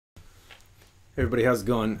Everybody, how's it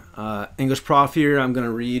going? English Prof here. I'm going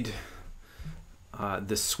to read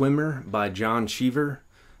The Swimmer by John Cheever.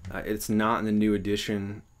 It's not in the new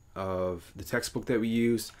edition of the textbook that we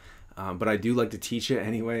use, but I do like to teach it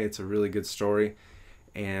anyway. It's a really good story.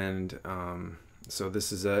 And so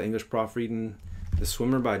this is English Prof reading The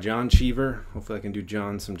Swimmer by John Cheever. Hopefully I can do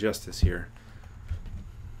John some justice here.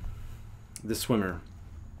 The Swimmer.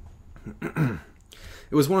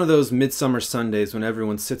 It was one of those midsummer Sundays when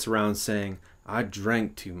everyone sits around saying, "I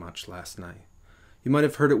drank too much last night." You might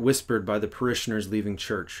have heard it whispered by the parishioners leaving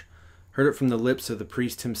church, heard it from the lips of the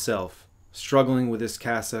priest himself, struggling with his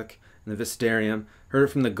cassock in the vestarium, heard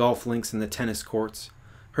it from the golf links and the tennis courts,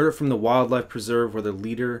 heard it from the wildlife preserve where the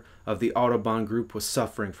leader of the Audubon group was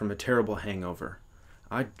suffering from a terrible hangover.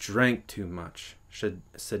 "I drank too much,"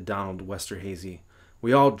 said Donald Westerhazy.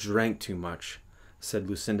 "We all drank too much," said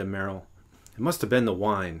Lucinda Merrill. "It must have been the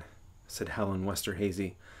wine," said Helen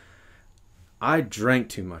Westerhazy. "I drank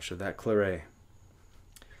too much of that claret."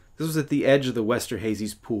 This was at the edge of the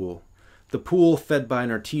Westerhazy's pool. The pool, fed by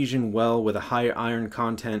an artesian well with a high iron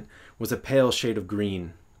content, was a pale shade of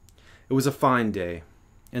green. It was a fine day.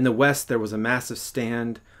 In the west there was a massive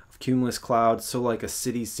stand of cumulus clouds, so like a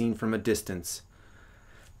city seen from a distance.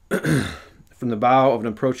 From the bow of an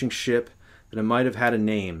approaching ship that it might have had a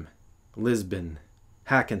name. Lisbon.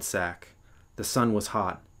 Hackensack. The sun was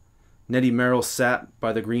hot. Neddy Merrill sat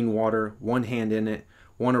by the green water, one hand in it,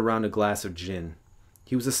 one around a glass of gin.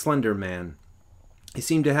 He was a slender man. He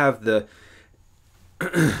seemed to have the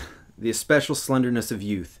especial slenderness of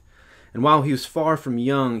youth, and while he was far from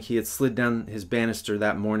young, he had slid down his banister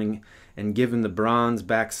that morning and given the bronze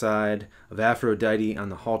backside of Aphrodite on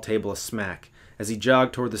the hall table a smack as he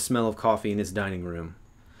jogged toward the smell of coffee in his dining room.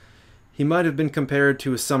 He might have been compared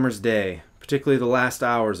to a summer's day, particularly the last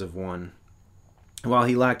hours of one. While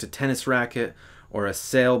he lacked a tennis racket or a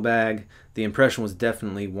sail bag, the impression was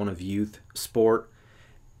definitely one of youth, sport,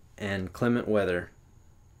 and clement weather.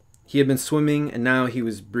 He had been swimming, and now he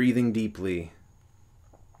was breathing deeply,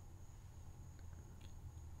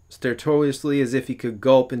 stertorously, as if he could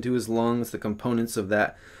gulp into his lungs the components of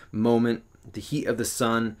that moment, the heat of the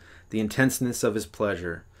sun, the intenseness of his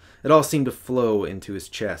pleasure. It all seemed to flow into his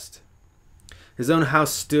chest. His own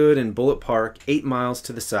house stood in Bullitt Park, 8 miles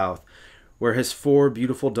to the south, where his 4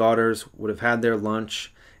 beautiful daughters would have had their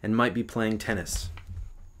lunch and might be playing tennis.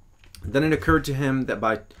 Then it occurred to him that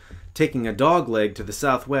by taking a dog leg to the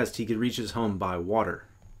southwest, he could reach his home by water.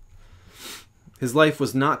 His life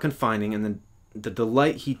was not confining, and the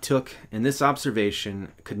delight he took in this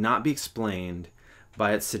observation could not be explained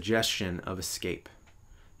by its suggestion of escape.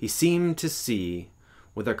 He seemed to see,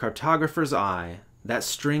 with a cartographer's eye, that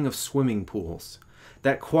string of swimming pools,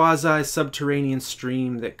 that quasi-subterranean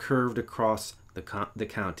stream that curved across the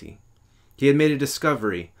county. He had made a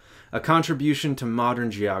discovery, a contribution to modern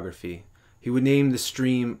geography. He would name the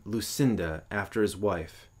stream Lucinda after his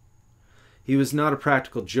wife. He was not a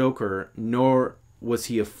practical joker, nor was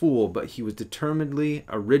he a fool, but he was determinedly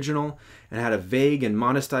original and had a vague and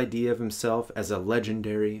modest idea of himself as a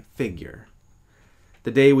legendary figure. The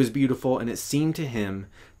day was beautiful, and it seemed to him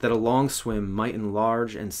that a long swim might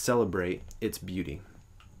enlarge and celebrate its beauty.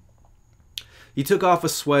 He took off a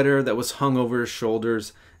sweater that was hung over his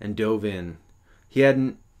shoulders and dove in. He had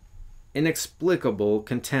an inexplicable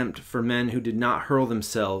contempt for men who did not hurl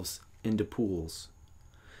themselves into pools.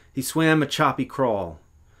 He swam a choppy crawl,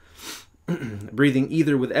 breathing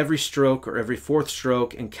either with every stroke or every 4th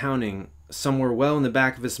stroke and counting, somewhere well in the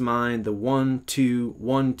back of his mind, the 1-2,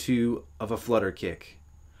 1-2 of a flutter kick.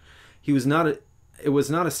 It was not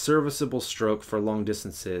a serviceable stroke for long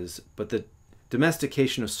distances, but the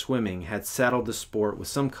domestication of swimming had saddled the sport with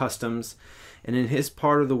some customs, and in his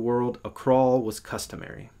part of the world a crawl was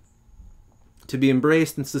customary. To be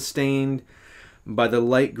embraced and sustained by the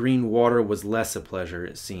light green water was less a pleasure,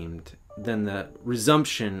 it seemed, than the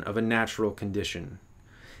resumption of a natural condition.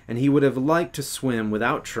 And he would have liked to swim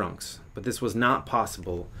without trunks, but this was not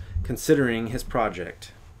possible, considering his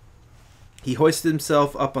project. He hoisted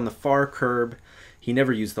himself up on the far curb, he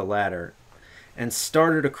never used the ladder, and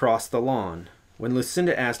started across the lawn. When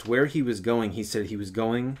Lucinda asked where he was going, he said he was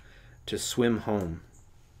going to swim home.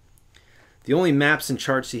 The only maps and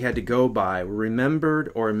charts he had to go by were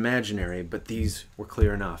remembered or imaginary, but these were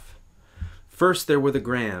clear enough. First there were the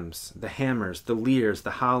Grahams, the Hammers, the Lears,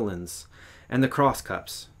 the Howlands, and the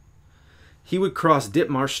Crosscups. He would cross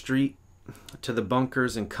Ditmarsh Street to the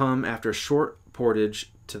bunkers and come after a short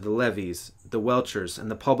portage to the Levies, the Welchers, and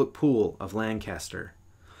the public pool of Lancaster.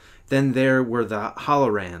 Then there were the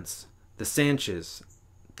Hollorands, the Sanches,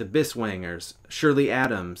 the Biswangers, Shirley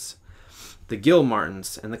Adams, the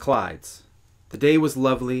Gilmartins, and the Clydes. The day was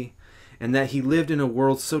lovely, and that he lived in a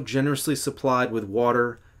world so generously supplied with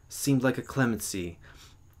water seemed like a clemency,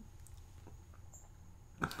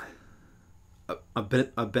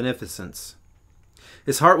 a beneficence.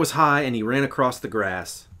 His heart was high, and he ran across the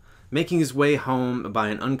grass. Making his way home by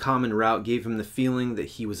an uncommon route gave him the feeling that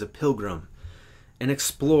he was a pilgrim, an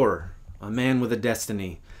explorer, a man with a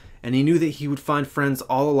destiny, and he knew that he would find friends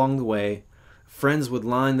all along the way. Friends would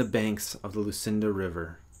line the banks of the Lucinda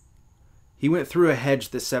River. He went through a hedge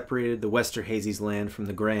that separated the Westerhazy's land from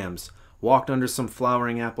the Grahams, walked under some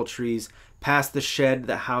flowering apple trees, past the shed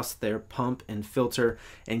that housed their pump and filter,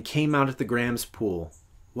 and came out at the Grahams' pool.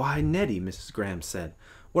 "Why, Nettie," Mrs. Graham said,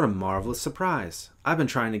 "what a marvelous surprise. I've been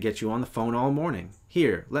trying to get you on the phone all morning.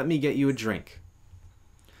 Here, let me get you a drink."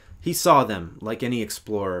 He saw them, like any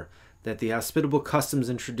explorer, that the hospitable customs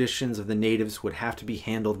and traditions of the natives would have to be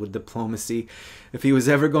handled with diplomacy if he was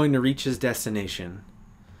ever going to reach his destination.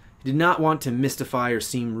 He did not want to mystify or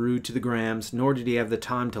seem rude to the Grahams, nor did he have the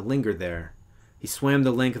time to linger there. He swam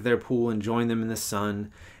the length of their pool and joined them in the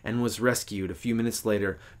sun, and was rescued a few minutes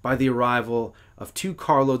later by the arrival of 2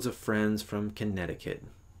 carloads of friends from Connecticut.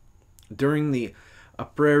 During the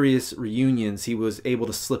uproarious reunions, he was able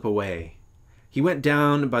to slip away. He went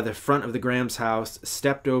down by the front of the Grahams' house,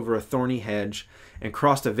 stepped over a thorny hedge, and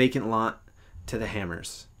crossed a vacant lot to the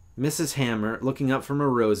Hammers. Mrs. Hammer, looking up from her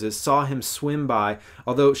roses, saw him swim by,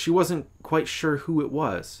 although she wasn't quite sure who it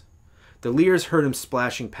was. The Lears heard him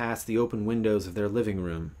splashing past the open windows of their living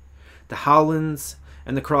room. The Howlands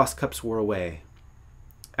and the Crosscups were away.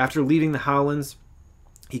 After leaving the Howlands,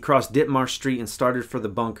 he crossed Ditmarsh Street and started for the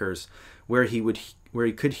bunkers, where he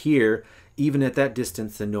could hear, even at that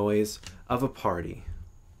distance, the noise of a party.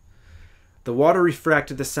 The water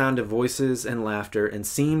refracted the sound of voices and laughter and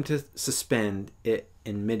seemed to suspend it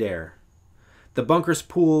in midair. The bunker's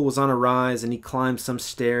pool was on a rise, and he climbed some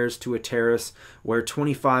stairs to a terrace where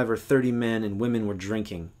 25 or 30 men and women were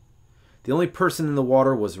drinking. The only person in the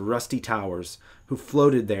water was Rusty Towers, who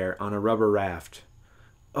floated there on a rubber raft.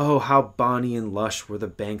 Oh, how bonny and lush were the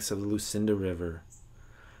banks of the Lucinda River!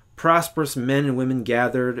 Prosperous men and women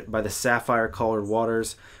gathered by the sapphire-colored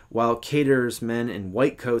waters, while caterers' men in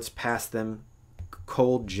white coats passed them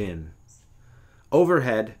cold gin.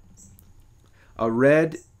 Overhead, a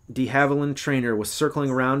red de Havilland trainer was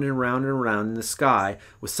circling round and round and round in the sky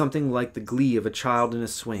with something like the glee of a child in a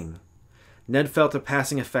swing. Ned felt a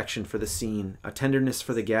passing affection for the scene, a tenderness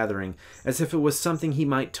for the gathering, as if it was something he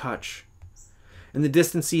might touch. In the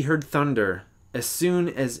distance he heard thunder. As soon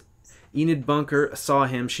as Enid Bunker saw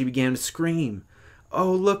him, she began to scream,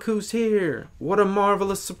 "Oh, look who's here! What a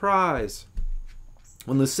marvelous surprise!"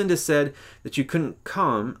 When Lucinda said that you couldn't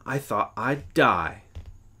come, I thought I'd die.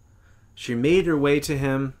 She made her way to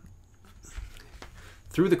him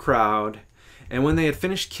through the crowd, and when they had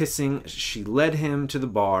finished kissing, she led him to the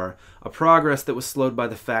bar, a progress that was slowed by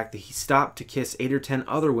the fact that he stopped to kiss 8 or 10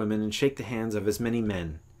 other women and shake the hands of as many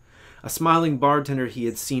men. A smiling bartender he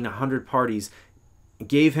had seen 100 parties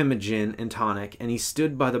gave him a gin and tonic, and he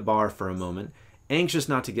stood by the bar for a moment, anxious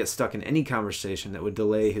not to get stuck in any conversation that would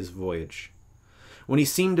delay his voyage. When he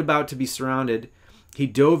seemed about to be surrounded, he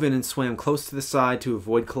dove in and swam close to the side to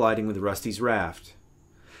avoid colliding with Rusty's raft.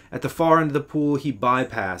 At the far end of the pool, he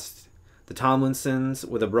bypassed the Tomlinsons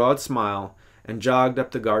with a broad smile and jogged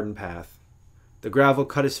up the garden path. The gravel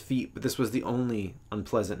cut his feet, but this was the only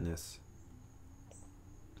unpleasantness.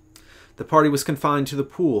 The party was confined to the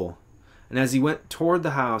pool, and as he went toward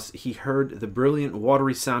the house, he heard the brilliant,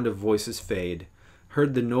 watery sound of voices fade,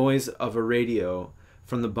 heard the noise of a radio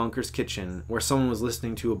from the bunker's kitchen, where someone was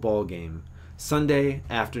listening to a ball game. Sunday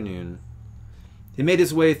afternoon. He made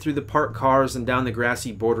his way through the parked cars and down the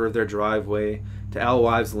grassy border of their driveway to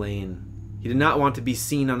Alewives Lane. He did not want to be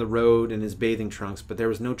seen on the road in his bathing trunks, but there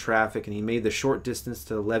was no traffic, and he made the short distance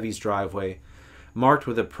to the Levy's driveway, marked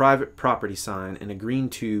with a private property sign and a green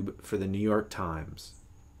tube for the New York Times.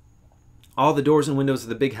 All the doors and windows of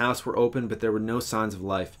the big house were open, but there were no signs of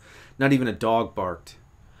life. Not even a dog barked.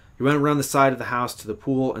 He went around the side of the house to the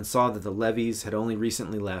pool and saw that the Levys had only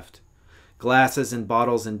recently left. Glasses and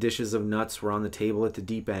bottles and dishes of nuts were on the table at the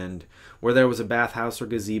deep end, where there was a bathhouse or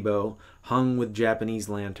gazebo, hung with Japanese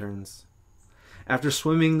lanterns. After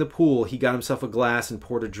swimming the pool, he got himself a glass and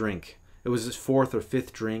poured a drink. It was his 4th or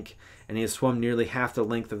 5th drink, and he had swum nearly half the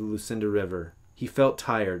length of the Lucinda River. He felt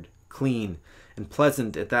tired, clean, and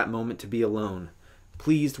pleasant at that moment to be alone,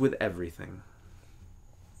 pleased with everything.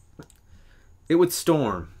 It would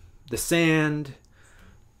storm. The sand,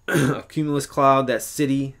 a cumulus cloud, that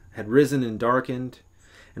city, had risen and darkened,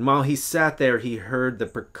 and while he sat there he heard the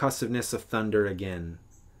percussiveness of thunder again.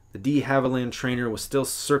 The de Havilland trainer was still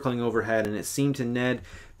circling overhead, and it seemed to Ned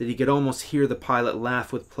that he could almost hear the pilot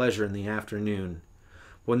laugh with pleasure in the afternoon.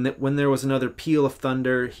 When there was another peal of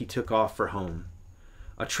thunder, he took off for home.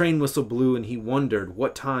 A train whistle blew, and he wondered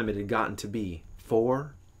what time it had gotten to be.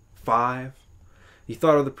 4? 5? He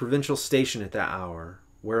thought of the provincial station at that hour,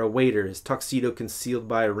 where a waiter, his tuxedo concealed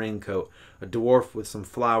by a raincoat, a dwarf with some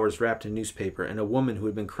flowers wrapped in newspaper, and a woman who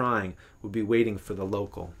had been crying would be waiting for the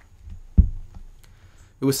local.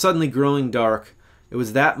 It was suddenly growing dark. It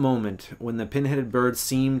was that moment when the pin-headed birds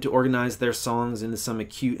seemed to organize their songs into some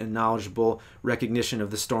acute and knowledgeable recognition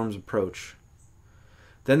of the storm's approach.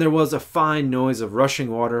 Then there was a fine noise of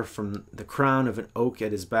rushing water from the crown of an oak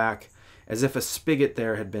at his back, as if a spigot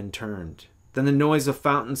there had been turned. Then the noise of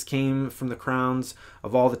fountains came from the crowns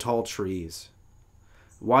of all the tall trees.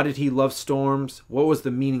 Why did he love storms? What was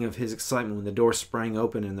the meaning of his excitement when the door sprang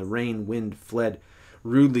open and the rain wind fled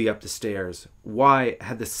rudely up the stairs? Why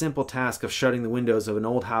had the simple task of shutting the windows of an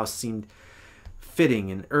old house seemed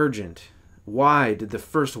fitting and urgent? Why did the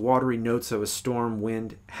first watery notes of a storm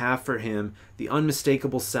wind have for him the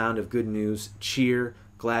unmistakable sound of good news, cheer,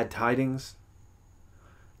 glad tidings?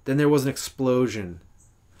 Then there was an explosion,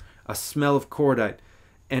 a smell of cordite,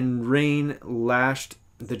 and rain lashed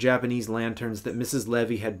the Japanese lanterns that Mrs.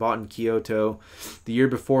 Levy had bought in Kyoto the year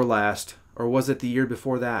before last, or was it the year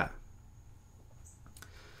before that?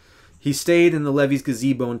 He stayed in the Levy's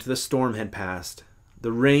gazebo until the storm had passed.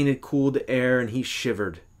 The rain had cooled the air, and he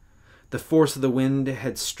shivered. The force of the wind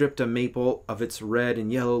had stripped a maple of its red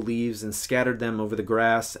and yellow leaves and scattered them over the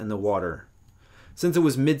grass and the water. Since it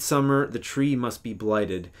was midsummer, the tree must be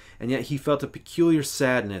blighted, and yet he felt a peculiar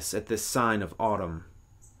sadness at this sign of autumn.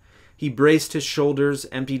 He braced his shoulders,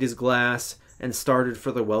 emptied his glass, and started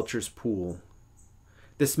for the Welchers' pool.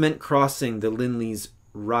 This meant crossing the Linleys'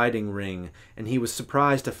 riding ring, and he was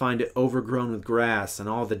surprised to find it overgrown with grass and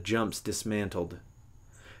all the jumps dismantled.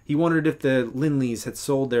 He wondered if the Linleys had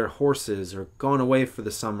sold their horses or gone away for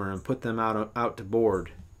the summer and put them out to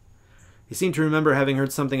board. He seemed to remember having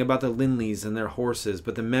heard something about the Linleys and their horses,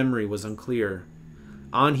 but the memory was unclear.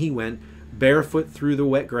 On he went, barefoot through the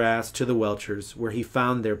wet grass to the Welchers', where he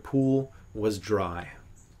found their pool was dry.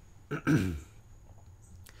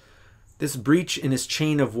 This breach in his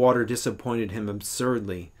chain of water disappointed him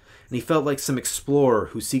absurdly, and he felt like some explorer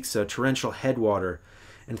who seeks a torrential headwater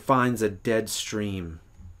and finds a dead stream.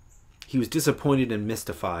 He was disappointed and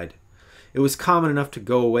mystified. It was common enough to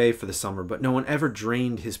go away for the summer, but no one ever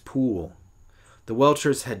drained his pool. The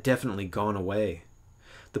Welchers had definitely gone away.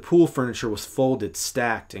 The pool furniture was folded,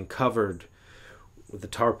 stacked, and covered with the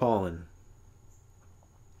tarpaulin.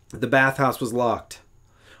 The bathhouse was locked.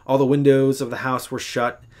 All the windows of the house were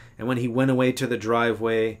shut, and when he went away to the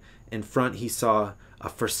driveway in front, he saw a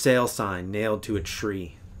for sale sign nailed to a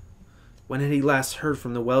tree. When had he last heard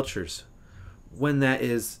from the Welchers? When, that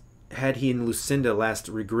is, had he and Lucinda last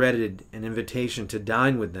regretted an invitation to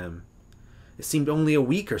dine with them? It seemed only a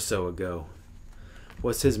week or so ago.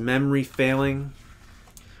 Was his memory failing?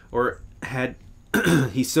 Or had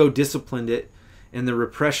he so disciplined it in the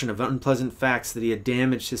repression of unpleasant facts that he had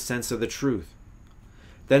damaged his sense of the truth?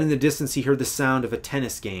 Then in the distance he heard the sound of a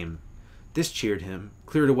tennis game. This cheered him,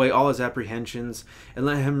 cleared away all his apprehensions, and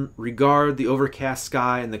let him regard the overcast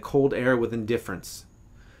sky and the cold air with indifference.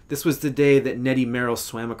 This was the day that Nettie Merrill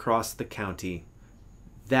swam across the county.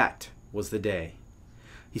 That was the day.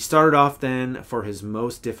 He started off then for his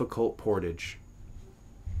most difficult portage.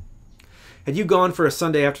 Had you gone for a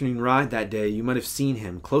Sunday afternoon ride that day, you might have seen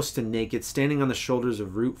him, close to naked, standing on the shoulders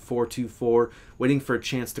of Route 424, waiting for a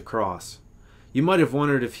chance to cross. You might have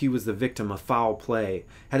wondered if he was the victim of foul play.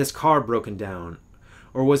 Had his car broken down?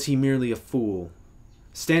 Or was he merely a fool?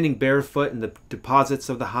 Standing barefoot in the deposits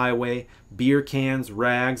of the highway, beer cans,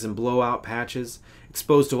 rags, and blowout patches,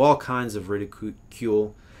 exposed to all kinds of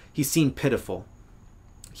ridicule, he seemed pitiful.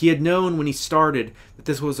 He had known when he started that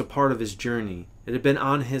this was a part of his journey. It had been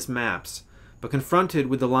on his maps. But confronted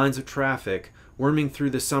with the lines of traffic, worming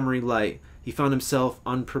through the summery light, he found himself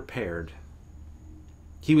unprepared.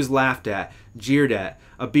 He was laughed at, jeered at,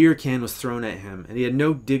 a beer can was thrown at him, and he had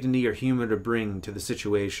no dignity or humor to bring to the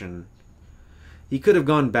situation. He could have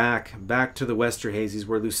gone back to the Westerhazys,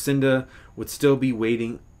 where Lucinda would still be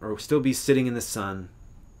waiting, or still be sitting in the sun.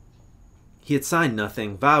 He had signed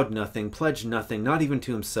nothing, vowed nothing, pledged nothing, not even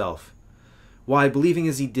to himself. Why, believing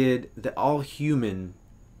as he did that all human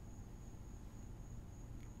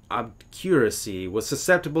obscuracy was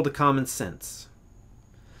susceptible to common sense.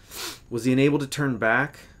 Was he unable to turn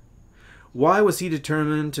back? Why was he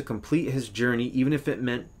determined to complete his journey, even if it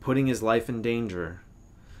meant putting his life in danger?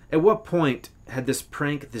 At what point had this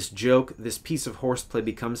prank, this joke, this piece of horseplay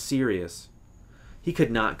become serious? He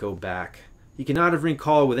could not go back. He could not have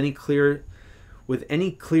recalled with any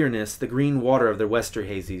clearness the green water of their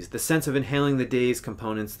Westerhazes, the sense of inhaling the day's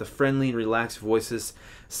components, the friendly and relaxed voices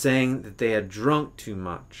saying that they had drunk too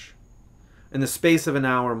much. In the space of an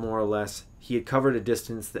hour, more or less, he had covered a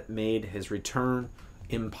distance that made his return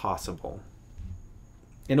impossible.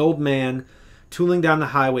 An old man, tooling down the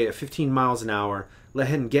highway at 15 miles an hour, let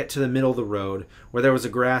him get to the middle of the road, where there was a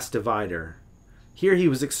grass divider. Here he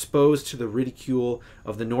was exposed to the ridicule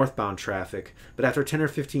of the northbound traffic, but after 10 or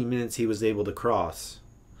 15 minutes he was able to cross.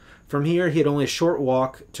 From here he had only a short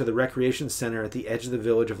walk to the recreation center at the edge of the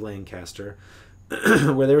village of Lancaster,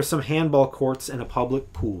 where there were some handball courts and a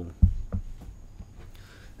public pool.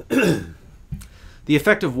 The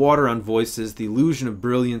effect of water on voices, the illusion of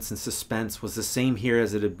brilliance and suspense, was the same here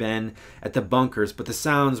as it had been at the bunkers, but the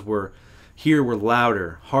sounds here were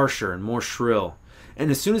louder, harsher, and more shrill. And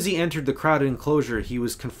as soon as he entered the crowded enclosure, he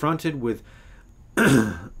was confronted with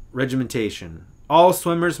regimentation. All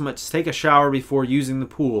swimmers must take a shower before using the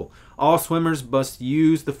pool. All swimmers must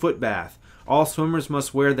use the foot bath. All swimmers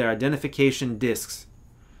must wear their identification discs.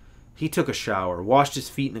 He took a shower, washed his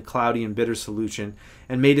feet in a cloudy and bitter solution,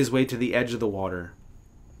 and made his way to the edge of the water.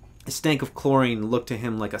 A stank of chlorine looked to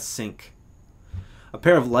him like a sink. A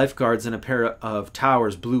pair of lifeguards and a pair of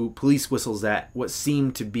towers blew police whistles at what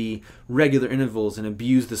seemed to be regular intervals and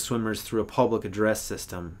abused the swimmers through a public address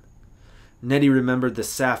system. Neddy remembered the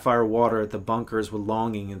sapphire water at the bunkers with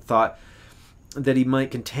longing and thought that he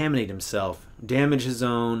might contaminate himself, damage his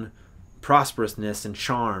own prosperousness and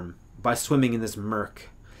charm by swimming in this murk.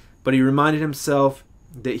 But he reminded himself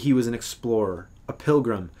that he was an explorer, a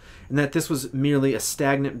pilgrim, and that this was merely a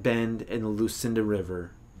stagnant bend in the Lucinda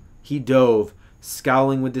River. He dove,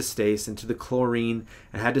 scowling with distaste, into the chlorine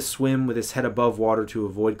and had to swim with his head above water to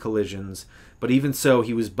avoid collisions, but even so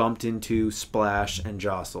he was bumped into, splashed, and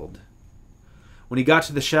jostled. When he got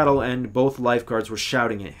to the shallow end, both lifeguards were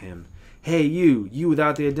shouting at him, "Hey, you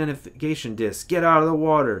without the identification disc, get out of the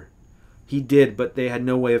water!" He did, but they had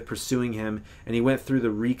no way of pursuing him, and he went through the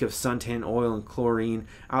reek of suntan oil and chlorine,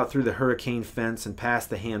 out through the hurricane fence, and past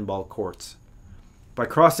the handball courts. By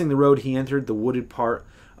crossing the road, he entered the wooded part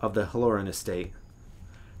of the Halloran estate.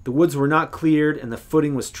 The woods were not cleared, and the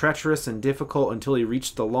footing was treacherous and difficult until he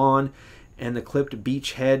reached the lawn and the clipped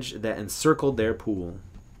beech hedge that encircled their pool.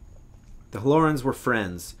 The Hallorans were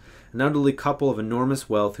friends, an elderly couple of enormous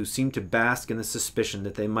wealth who seemed to bask in the suspicion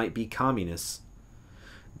that they might be communists.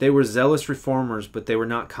 They were zealous reformers, but they were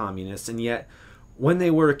not communists, and yet when they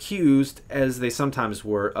were accused, as they sometimes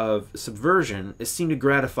were, of subversion, it seemed to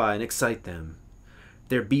gratify and excite them.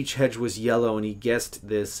 Their beech hedge was yellow, and he guessed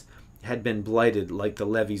this had been blighted like the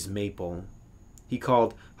levee's maple. He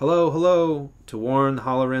called, "Hello, hello," to warn the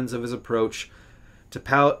Hallorans of his approach, to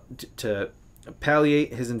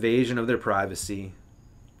palliate his invasion of their privacy.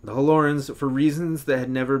 The Hallorans, for reasons that had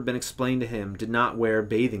never been explained to him, did not wear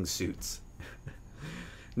bathing suits.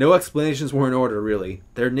 No explanations were in order, really.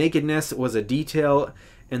 Their nakedness was a detail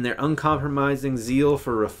in their uncompromising zeal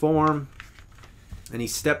for reform, and he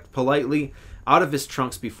stepped politely out of his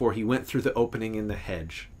trunks before he went through the opening in the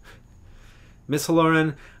hedge. Miss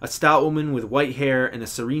Halloran, a stout woman with white hair and a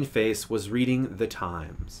serene face, was reading the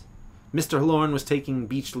Times. Mr. Halloran was taking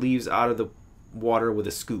beech leaves out of the water with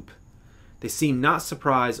a scoop. They seemed not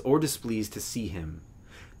surprised or displeased to see him.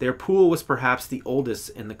 Their pool was perhaps the oldest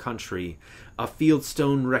in the country, a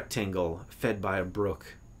fieldstone rectangle fed by a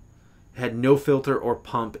brook. It had no filter or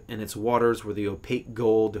pump, and its waters were the opaque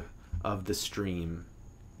gold of the stream.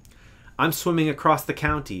 "I'm swimming across the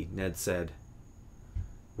county," Ned said.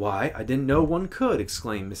 "Why, I didn't know one could,"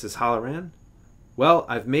 exclaimed Mrs. Halloran. "Well,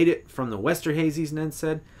 I've made it from the Westerhazes," Ned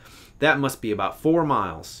said. "That must be about 4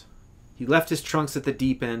 miles. He left his trunks at the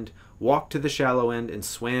deep end, walked to the shallow end, and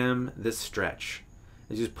swam this stretch.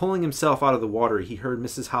 As he was pulling himself out of the water, he heard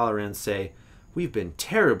Mrs. Halloran say, "We've been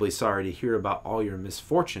terribly sorry to hear about all your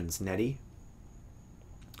misfortunes, Neddy."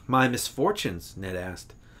 "My misfortunes?" Ned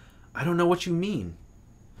asked. "I don't know what you mean."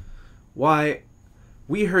 "Why,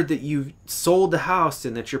 we heard that you sold the house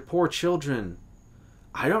and that your poor children—"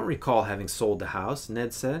 "I don't recall having sold the house,"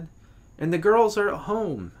 Ned said. "And the girls are at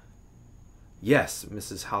home." "Yes,"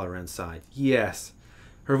 Mrs. Halloran sighed. "Yes."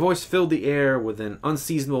 Her voice filled the air with an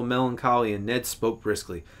unseasonable melancholy, and Ned spoke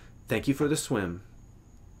briskly. "Thank you for the swim."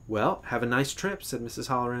 "Well, have a nice trip," said Mrs.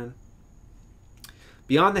 Halloran.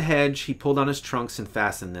 Beyond the hedge, he pulled on his trunks and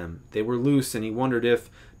fastened them. They were loose, and he wondered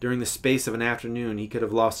if, during the space of an afternoon, he could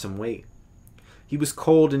have lost some weight. He was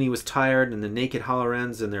cold and he was tired, and the naked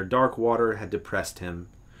Hallorans and their dark water had depressed him.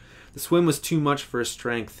 The swim was too much for his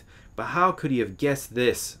strength, but how could he have guessed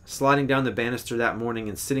this, sliding down the banister that morning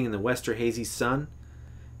and sitting in the Westerhazy sun?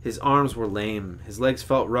 His arms were lame. His legs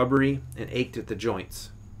felt rubbery and ached at the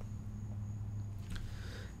joints.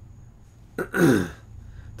 The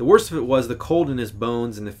worst of it was the cold in his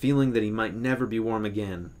bones and the feeling that he might never be warm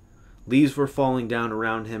again. Leaves were falling down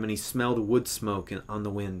around him, and he smelled wood smoke on the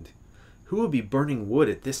wind. Who would be burning wood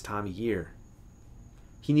at this time of year?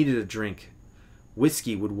 He needed a drink.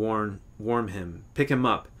 Whiskey would warm him, pick him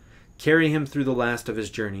up, carry him through the last of his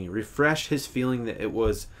journey, refresh his feeling that it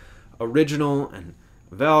was original and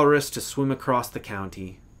valorous to swim across the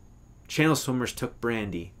county. Channel swimmers took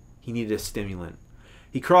brandy. He needed a stimulant.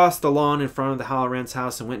 He crossed the lawn in front of the Hallorans'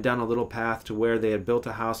 house and went down a little path to where they had built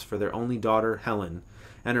a house for their only daughter, Helen,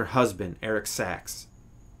 and her husband, Eric Sachs.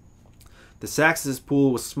 The Sachs'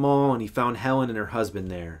 pool was small, and he found Helen and her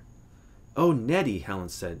husband there. "Oh, Nettie," Helen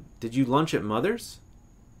said, "did you lunch at Mother's?"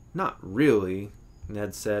 "Not really,"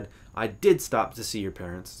 Ned said. "I did stop to see your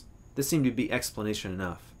parents." This seemed to be explanation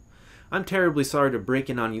enough. "I'm terribly sorry to break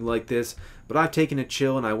in on you like this, but I've taken a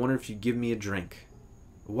chill, and I wonder if you'd give me a drink."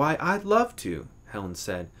 "Why, I'd love to," Helen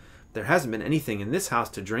said. "There hasn't been anything in this house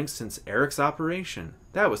to drink since Eric's operation.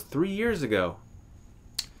 That was 3 years ago."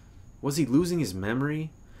 Was he losing his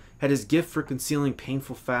memory? Had his gift for concealing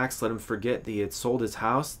painful facts let him forget that he had sold his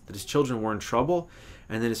house, that his children were in trouble,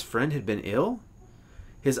 and that his friend had been ill?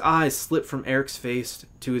 His eyes slipped from Eric's face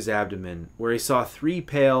to his abdomen, where he saw 3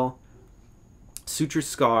 pale, sutured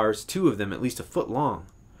scars, 2 of them at least a foot long.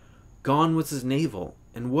 Gone was his navel,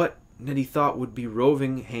 and what, Nettie thought, would the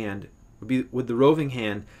roving hand,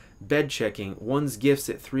 bed-checking, one's gifts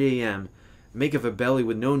at 3 a.m., make of a belly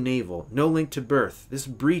with no navel, no link to birth, this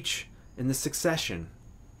breach in the succession?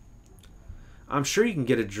 "I'm sure you can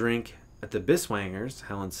get a drink at the Biswangers,"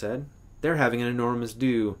 Helen said. "They're having an enormous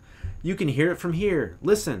do. You can hear it from here.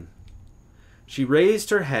 Listen." She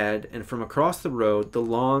raised her head, and from across the road, the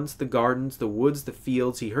lawns, the gardens, the woods, the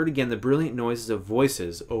fields, he heard again the brilliant noises of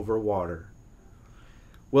voices over water.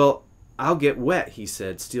 "Well, I'll get wet," he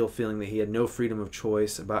said, still feeling that he had no freedom of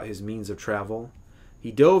choice about his means of travel.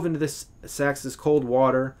 He dove into the Sachs' cold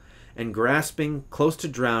water, and grasping, close to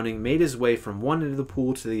drowning, made his way from one end of the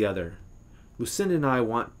pool to the other. "Lucinda and I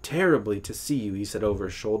want terribly to see you," he said over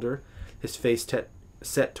his shoulder, his face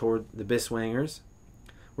set toward the Biswangers.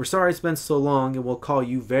 "We're sorry it's been so long, and we'll call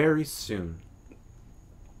you very soon."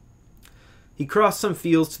 He crossed some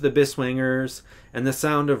fields to the Biswangers, and the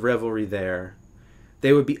sound of revelry there.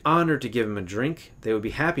 They would be honored to give him a drink. They would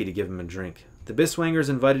be happy to give him a drink. The Biswangers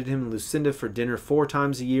invited him and Lucinda for dinner 4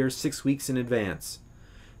 times a year, 6 weeks in advance.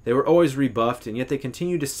 They were always rebuffed, and yet they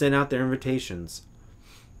continued to send out their invitations,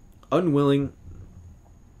 unwilling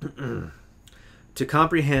to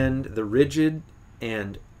comprehend the rigid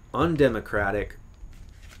and undemocratic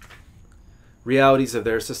realities of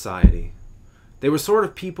their society. They were sort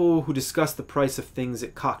of people who discussed the price of things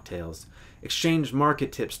at cocktails, exchanged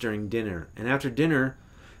market tips during dinner, and after dinner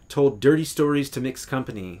told dirty stories to mix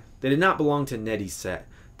company. They did not belong to Nettie's set.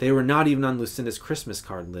 They were not even on Lucinda's Christmas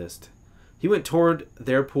card list. He went toward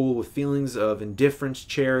their pool with feelings of indifference,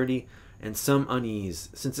 charity, and some unease,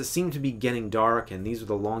 since it seemed to be getting dark and these were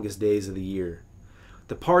the longest days of the year.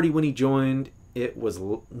 The party, when he joined it, was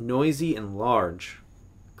noisy and large.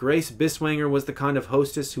 Grace Biswanger was the kind of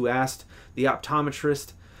hostess who asked the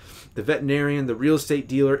optometrist, the veterinarian, the real estate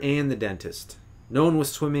dealer, and the dentist. No one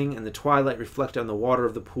was swimming, and the twilight reflected on the water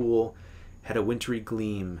of the pool had a wintry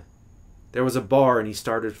gleam. There was a bar, and he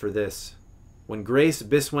started for this. When Grace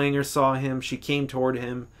Biswanger saw him, she came toward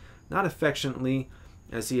him, not affectionately,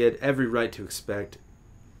 as he had every right to expect,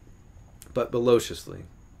 but velociously.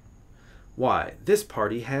 "Why, this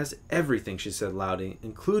party has everything," she said loudly,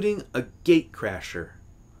 "including a gate-crasher."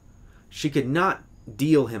 She could not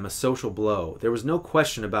deal him a social blow. There was no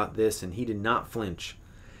question about this, and he did not flinch.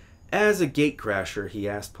 "As a gate-crasher," he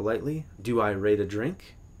asked politely, "do I rate a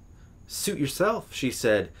drink?" "Suit yourself," she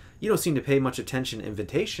said. "You don't seem to pay much attention to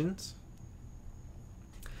invitations."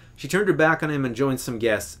 She turned her back on him and joined some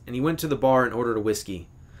guests, and he went to the bar and ordered a whiskey.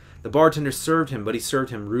 The bartender served him, but he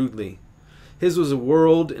served him rudely. His was a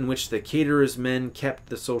world in which the caterer's men kept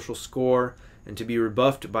the social score, and to be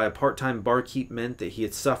rebuffed by a part-time barkeep meant that he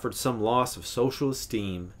had suffered some loss of social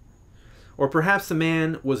esteem. Or perhaps the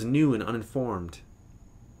man was new and uninformed.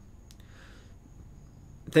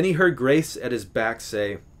 Then he heard Grace at his back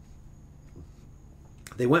say,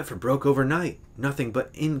 "They went for broke overnight, nothing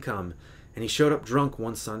but income, and he showed up drunk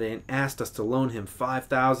one Sunday and asked us to loan him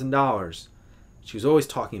 $5,000. She was always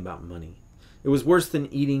talking about money. It was worse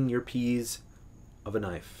than eating your peas of a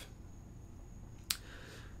knife.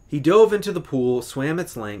 He dove into the pool, swam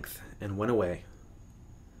its length, and went away.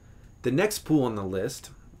 The next pool on the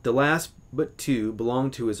list, the last but 2,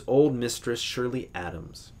 belonged to his old mistress, Shirley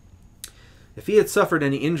Adams. If he had suffered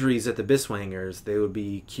any injuries at the Biswangers, they would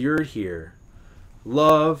be cured here.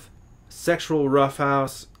 Love, sexual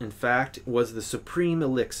roughhouse, in fact, was the supreme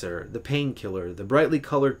elixir, the painkiller, the brightly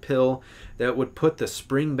colored pill that would put the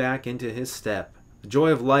spring back into his step, the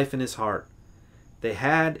joy of life in his heart. They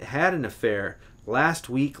had an affair last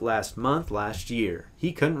week, last month, last year.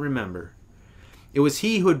 He couldn't remember. It was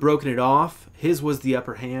he who had broken it off. His was the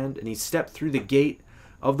upper hand, and he stepped through the gate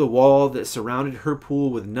of the wall that surrounded her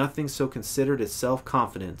pool with nothing so considered as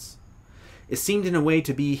self-confidence. It seemed in a way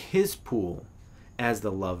to be his pool, as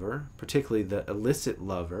the lover, particularly the illicit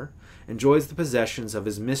lover, enjoys the possessions of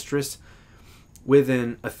his mistress with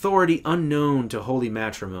an authority unknown to holy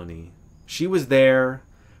matrimony. She was there,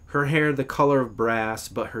 her hair the color of brass,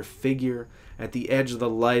 but her figure at the edge of the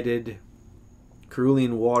lighted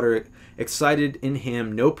cerulean water excited in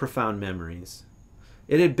him no profound memories.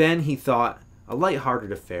 It had been, he thought, a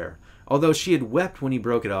light-hearted affair, although she had wept when he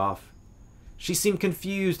broke it off. She seemed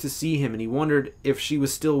confused to see him, and he wondered if she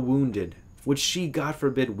was still wounded. Would she, God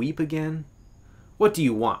forbid, weep again? "What do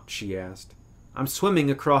you want?" she asked. "I'm swimming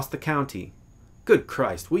across the county." "Good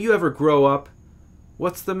Christ, will you ever grow up?"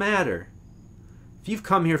 "What's the matter?" "If you've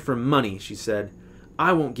come here for money," she said,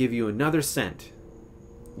 "I won't give you another cent."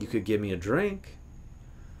 "You could give me a drink."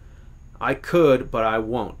 "I could, but I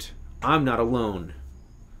won't. I'm not alone."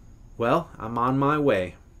 "Well, I'm on my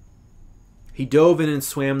way." He dove in and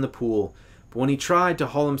swam the pool, but when he tried to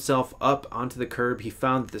haul himself up onto the curb, he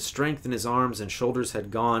found that the strength in his arms and shoulders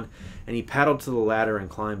had gone, and he paddled to the ladder and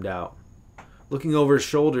climbed out. Looking over his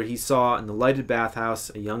shoulder, he saw in the lighted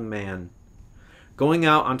bathhouse a young man. Going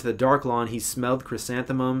out onto the dark lawn, he smelled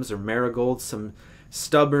chrysanthemums or marigolds, some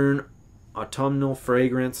stubborn autumnal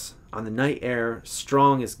fragrance on the night air,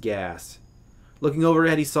 strong as gas. Looking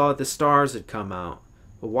overhead, he saw that the stars had come out.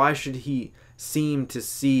 But why should he seem to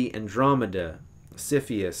see Andromeda,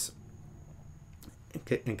 Cepheus,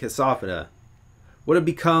 and Cassiopeia? What had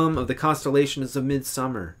become of the constellations of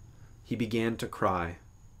midsummer? He began to cry.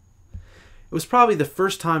 It was probably the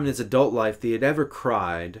first time in his adult life that he had ever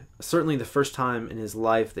cried, certainly the first time in his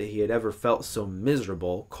life that he had ever felt so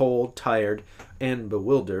miserable, cold, tired, and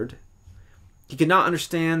bewildered. He could not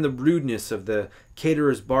understand the rudeness of the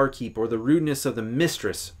caterer's barkeep or the rudeness of the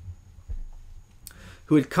mistress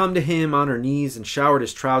who had come to him on her knees and showered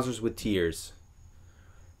his trousers with tears.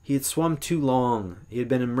 He had swum too long, he had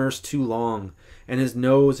been immersed too long, and his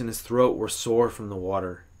nose and his throat were sore from the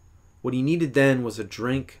water. What he needed then was a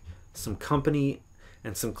drink, some company,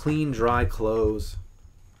 and some clean, dry clothes.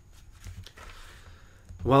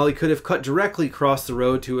 While he could have cut directly across the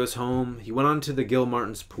road to his home, he went on to the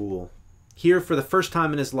Gilmartins' pool. Here, for the first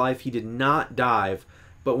time in his life, he did not dive,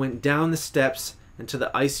 but went down the steps into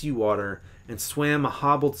the icy water and swam a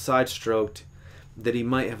hobbled side-stroke that he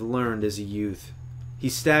might have learned as a youth. He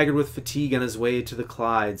staggered with fatigue on his way to the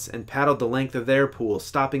Clydes and paddled the length of their pool,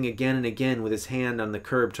 stopping again and again with his hand on the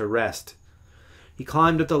curb to rest. He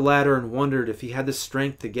climbed up the ladder and wondered if he had the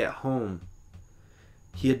strength to get home.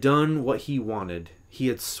 He had done what he wanted. He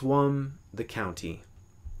had swum the county.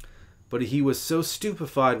 But he was so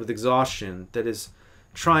stupefied with exhaustion that his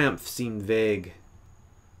triumph seemed vague.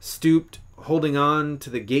 Stooped, holding on to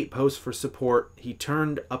the gatepost for support, he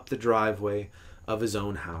turned up the driveway of his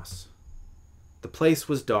own house. The place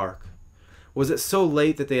was dark. Was it so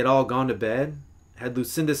late that they had all gone to bed? Had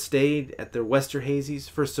Lucinda stayed at the Westerhazys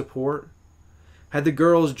for support? Had the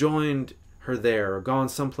girls joined her there or gone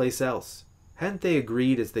someplace else? Hadn't they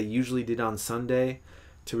agreed, as they usually did on Sunday,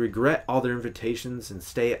 to regret all their invitations and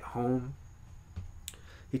stay at home?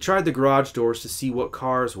 He tried the garage doors to see what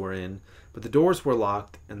cars were in, but the doors were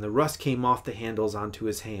locked, and the rust came off the handles onto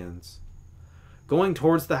his hands. Going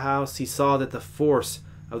towards the house, he saw that the force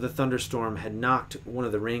of the thunderstorm had knocked one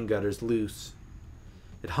of the rain gutters loose.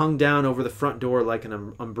 It hung down over the front door like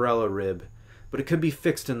an umbrella rib, but it could be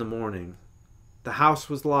fixed in the morning. The house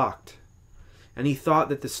was locked, and he thought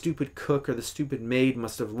that the stupid cook or the stupid maid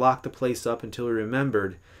must have locked the place up until he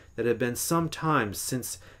remembered that it had been some time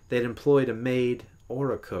since they had employed a maid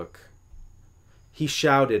or a cook. He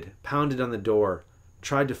shouted, pounded on the door,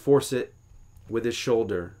 tried to force it with his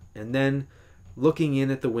shoulder, and then, looking in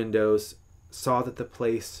at the windows, saw that the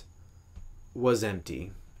place was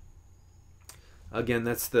empty. Again,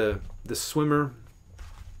 that's the Swimmer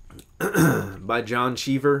by John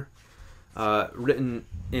Cheever, written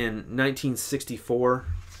in 1964.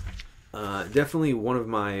 Definitely one of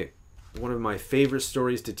my favorite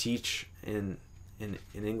stories to teach in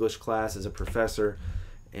English class as a professor,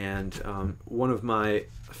 and one of my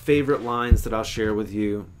favorite lines that I'll share with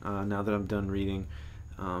you now that I'm done reading.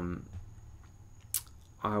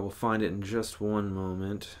 I will find it in just one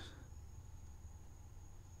moment.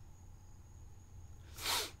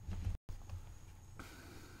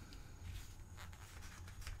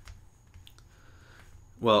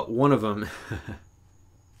 Well, one of them,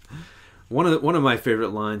 one of my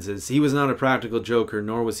favorite lines is, "He was not a practical joker,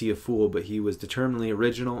 nor was he a fool, but he was determinedly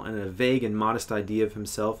original and a vague and modest idea of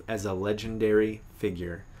himself as a legendary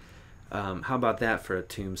figure." How about that for a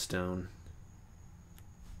tombstone?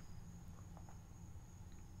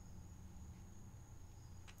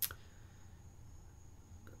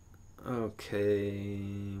 Okay.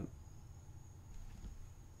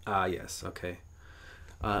 Yes, okay.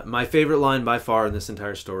 My favorite line by far in this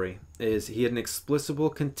entire story is, "He had an inexplicable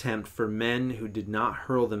contempt for men who did not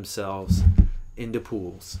hurl themselves into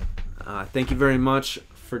pools." Thank you very much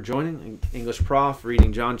for joining English Prof,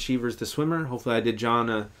 reading John Cheever's The Swimmer. Hopefully I did John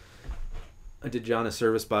a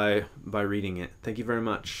service by reading it. Thank you very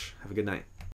much. Have a good night.